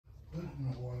I don't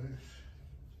know what it is.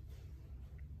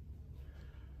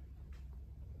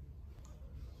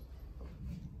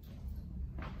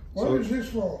 What is this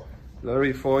for?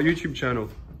 Larry, for our YouTube channel.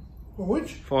 For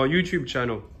which? For our YouTube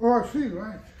channel. Oh, I see,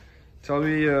 right. Tell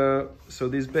me, so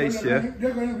this bass, so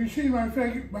they're going to be seeing my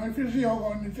physio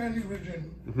on the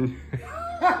television.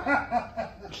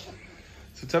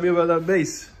 So tell me about that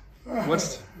bass.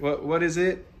 What is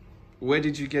it? Where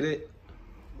did you get it?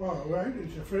 Well, right,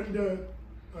 it's a Fender.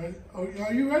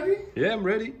 Are you ready? Yeah, I'm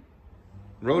ready.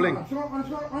 Rolling. I thought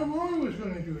I'm always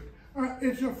going to do it.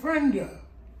 It's a Fender.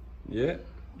 Yeah.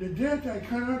 The date I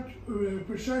cannot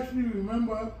precisely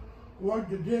remember what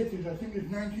the date is. I think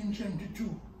it's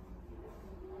 1972.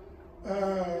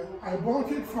 I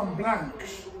bought it from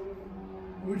Blanks,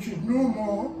 which is no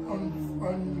more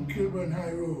on Kilburn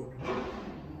High Road.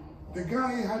 The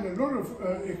guy had a lot of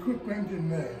equipment in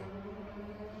there,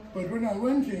 but when I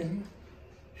went in,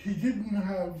 he didn't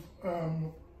have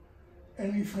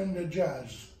any Fender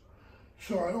Jazz,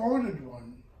 so I ordered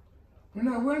one. When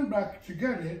I went back to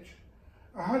get it,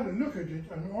 I had a look at it,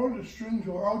 and all the strings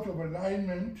were out of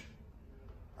alignment,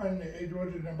 and it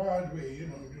was in a bad way, you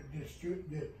know,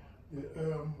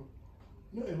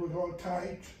 it was all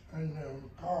tight and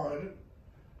hard,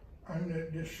 and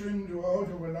the strings were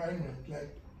out of alignment, like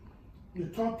the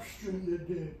top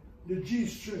string, the G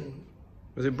string.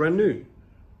 Was it brand new?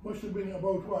 Must have been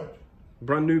about what?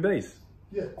 Brand new bass?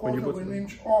 Yeah, quarter of an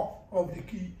inch off of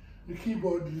the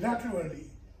keyboard laterally,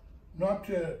 not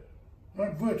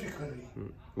vertically.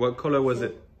 What color was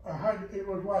it? It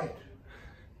was white.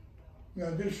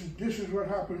 Now this is what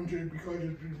happened to it because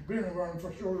it's been around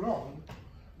for so long.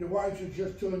 The white has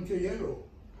just turned to yellow.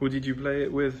 Who did you play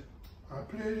it with? I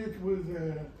played it with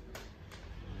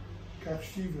Cat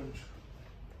Stevens.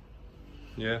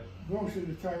 Yeah. Most of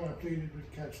the time I played it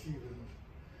with Cat Stevens.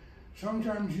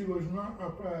 Sometimes he was not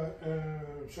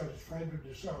satisfied with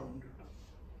the sound,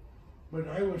 but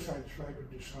I was satisfied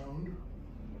with the sound,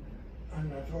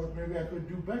 and I thought maybe I could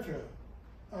do better.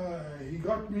 He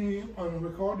got me on a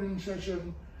recording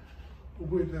session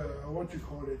with,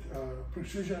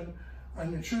 precision,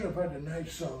 and it should have had a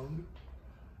nice sound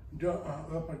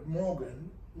up at Morgan.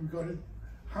 We got it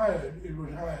hired, it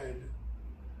was hired.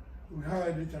 We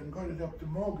hired it and got it up to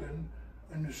Morgan,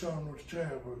 and the sound was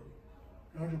terrible.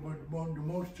 Not about the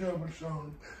most terrible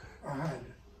sound I had.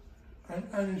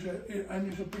 And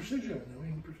it's a precision. I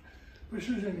mean,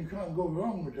 precision, you can't go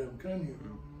wrong with them, can you?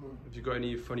 Have you got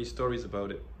any funny stories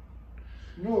about it?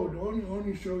 No, the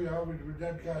only story I have is with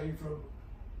that guy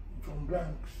from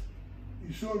Blanks.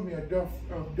 He sold me a Duff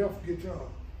guitar.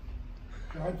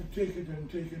 So I had to take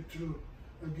it to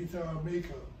a guitar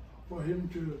maker for him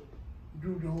to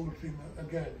do the whole thing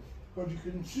again. But you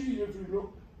can see, if you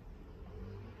look,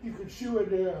 you can see where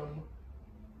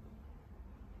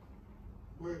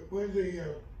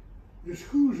the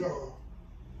screws are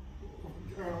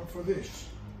for this.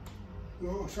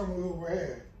 Somewhere over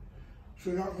here.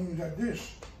 So that means that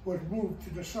this was moved to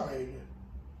the side.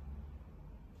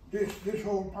 This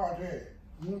whole part here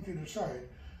moved to the side.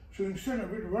 So instead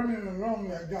of it running along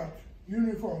like that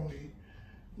uniformly,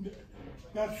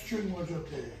 that string was up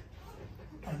there,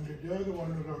 and the other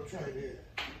one was outside here.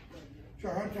 So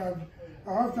I have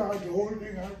to have the whole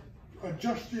thing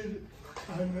adjusted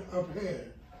and up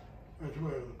here as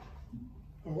well.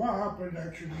 But what happened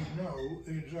actually now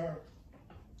is,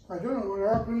 I don't know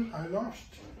what happened, I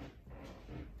lost.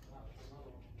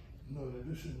 No,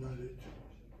 this is not it.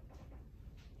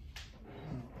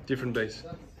 No. Different bass.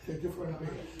 It's a different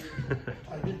bass.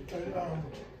 I didn't turn it on,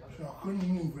 so I couldn't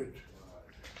move it.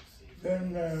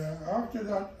 Then after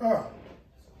that, well,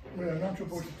 I'm not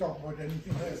supposed to talk about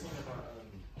anything else.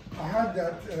 I had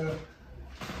that,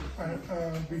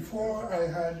 before I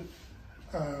had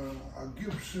a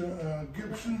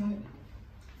Gibson,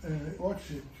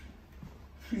 what's it?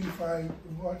 3.5,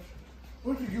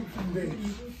 what's a Gibson bass?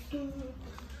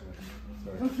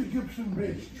 What's a Gibson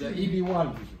bass? The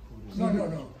EB1.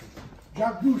 No.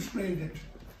 Jack Goose played it.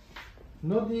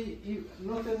 Not an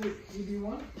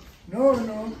EB1?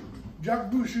 No. Jack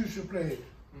Goose used to play it.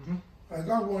 I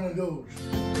got one of those.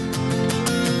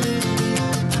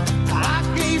 I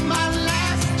gave my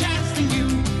last chance to you.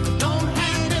 Don't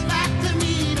hand it back to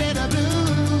me, better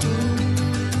blue.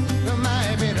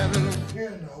 My better blue.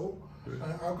 Here now,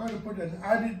 I've got to put an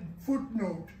added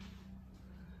footnote.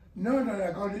 Now that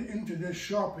I got it into this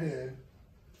shop here,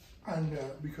 and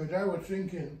because I was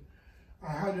thinking,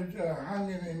 I had it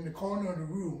hanging in the corner of the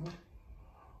room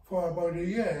for about a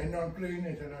year and not playing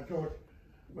it, and I thought,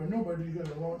 well, nobody's going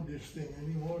to want this thing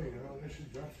anymore, you know, this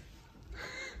is not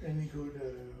any good,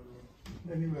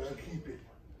 anyway, I'll keep it.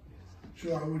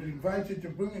 So I was invited to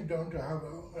bring it down to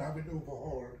have it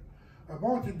overhauled. I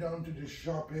brought it down to this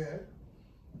shop here,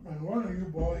 and one of you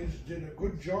boys did a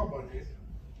good job on it,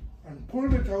 and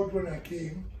pulled it out when I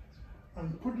came,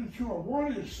 and put it through a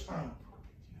Wallace amp.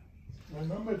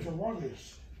 Remember, it's a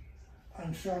Wallace,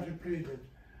 and started playing it,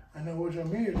 and I was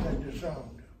amazed at the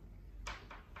sound.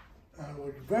 I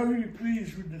was very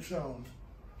pleased with the sound,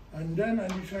 and then I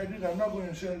decided I'm not going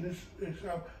to sell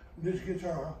this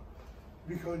guitar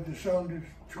because the sound is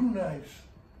too nice.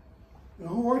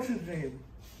 What's his name?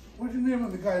 What's the name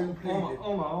of the guy who played it?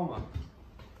 Omar.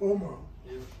 Omar.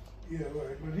 Yeah. Yeah,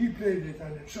 right. But he played it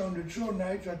and it sounded so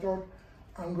nice, I thought,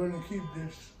 I'm going to keep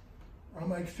this. I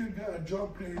might still get a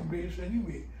job playing bass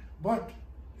anyway, but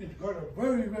it's got a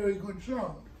very, very good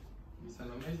sound. It's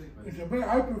an amazing bass. It's a very,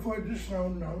 I prefer this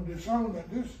sound now. The sound that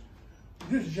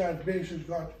this jazz bass has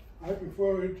got, I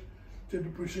prefer it to the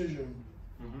precision.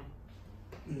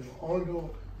 You know, although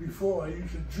before I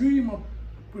used to dream of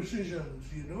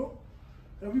precisions, you know.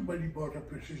 Everybody bought a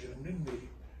precision, didn't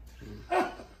they?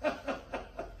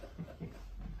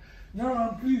 Now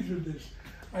I'm pleased with this.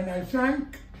 And I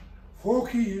thank Four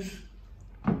Keys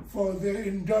for their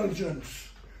indulgence.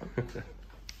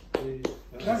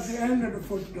 That's the end of the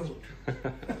footnote.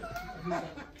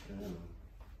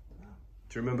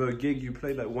 Do you remember a gig you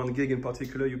played, like one gig in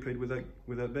particular you played with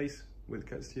that bass, with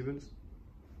Cat Stevens?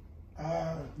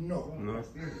 No. No?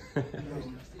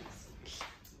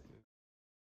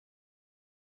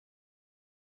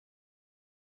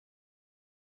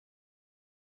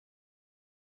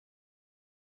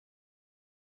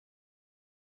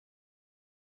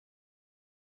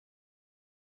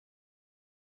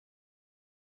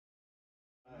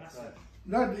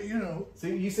 That, you know. So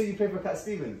you say you play for Cat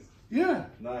Stevens? Yeah.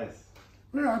 Nice.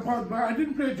 Well, I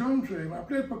didn't play drums for him. I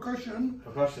played percussion,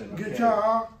 Okay.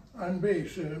 guitar, and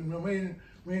bass. The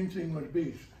main thing was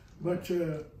bass. But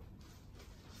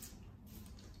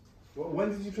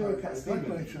When did you play with Cat I got Stevens?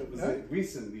 myself, Was eh? it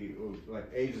recently or like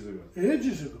ages ago?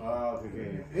 ages ago. Oh,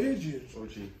 okay. Ages.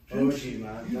 OG,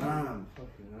 man. Damn.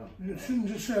 Fucking hell.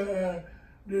 Since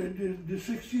the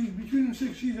 60s, between the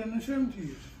 60s and the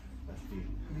 70s. That's deep.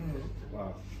 You know.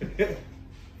 Wow.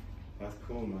 That's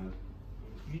cool, man.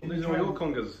 These are your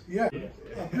congas. Yeah.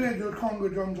 I played the Congo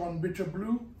drums on Bitter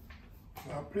Blue.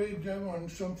 I played them on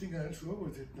something else. What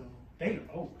was it now? These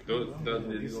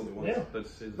These are the ones. Yeah.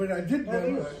 That's his. But I did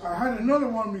them. I had another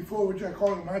one before which I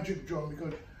call a magic drum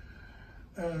because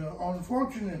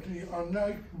unfortunately,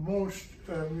 unlike most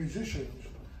musicians,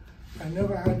 I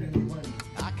never had any money.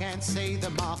 I can't say the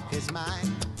mark is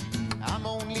mine. I'm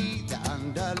only the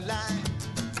underline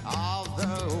of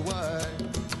the word.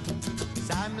 'Cause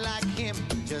I'm like him,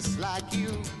 just like you.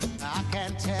 I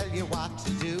can't tell you what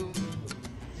to do.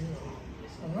 You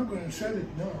know, I'm not going to sell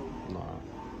it now. No.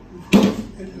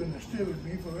 It's going to stay with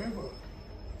me forever.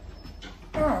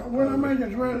 Well, I might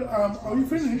as well. Are you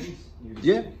finished?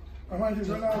 Yeah. I might as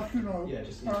well ask you now. Yeah,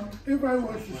 just if I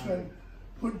was to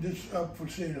put this up for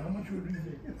sale, how much would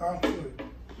you ask for it?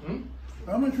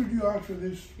 How much would you ask for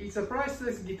this? It's a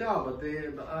priceless guitar, but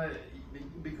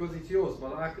because it's yours.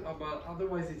 But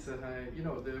otherwise, it's you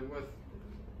know, they're worth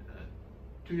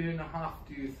 2,500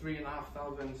 to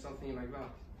 3,500, something like that.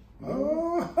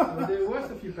 Oh, So they're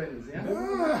worth a few pennies, yeah.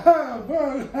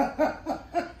 well,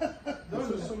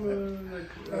 Those are some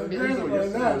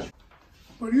like that.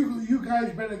 But you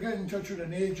guys better get in touch with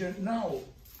an agent now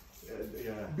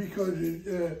Yeah. because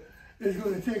it's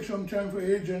going to take some time for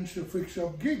agents to fix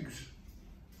up gigs.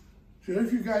 So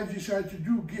if you guys decide to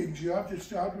do gigs, you have to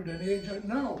start with an agent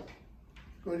now.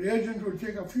 Because the agent will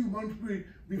take a few months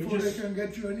before they can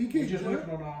get you any We're gigs. just huh?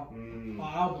 working on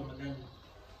our album, and then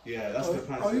Yeah, that's the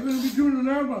plan. Are you going to be doing an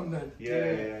album then?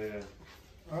 Yeah.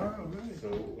 Ah, right. So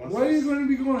once Where are you going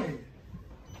to be going?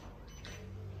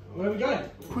 where are we going?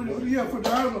 For the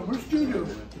album, what studio?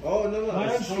 Oh no, My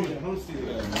own it's studio. home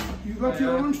studio. You got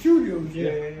your own studios?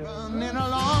 Yeah. Running a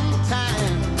long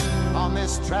time on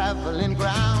this traveling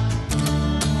ground,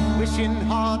 wishing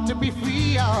hard to be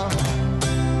free,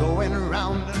 going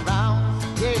round and round.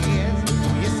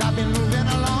 Yes, I've been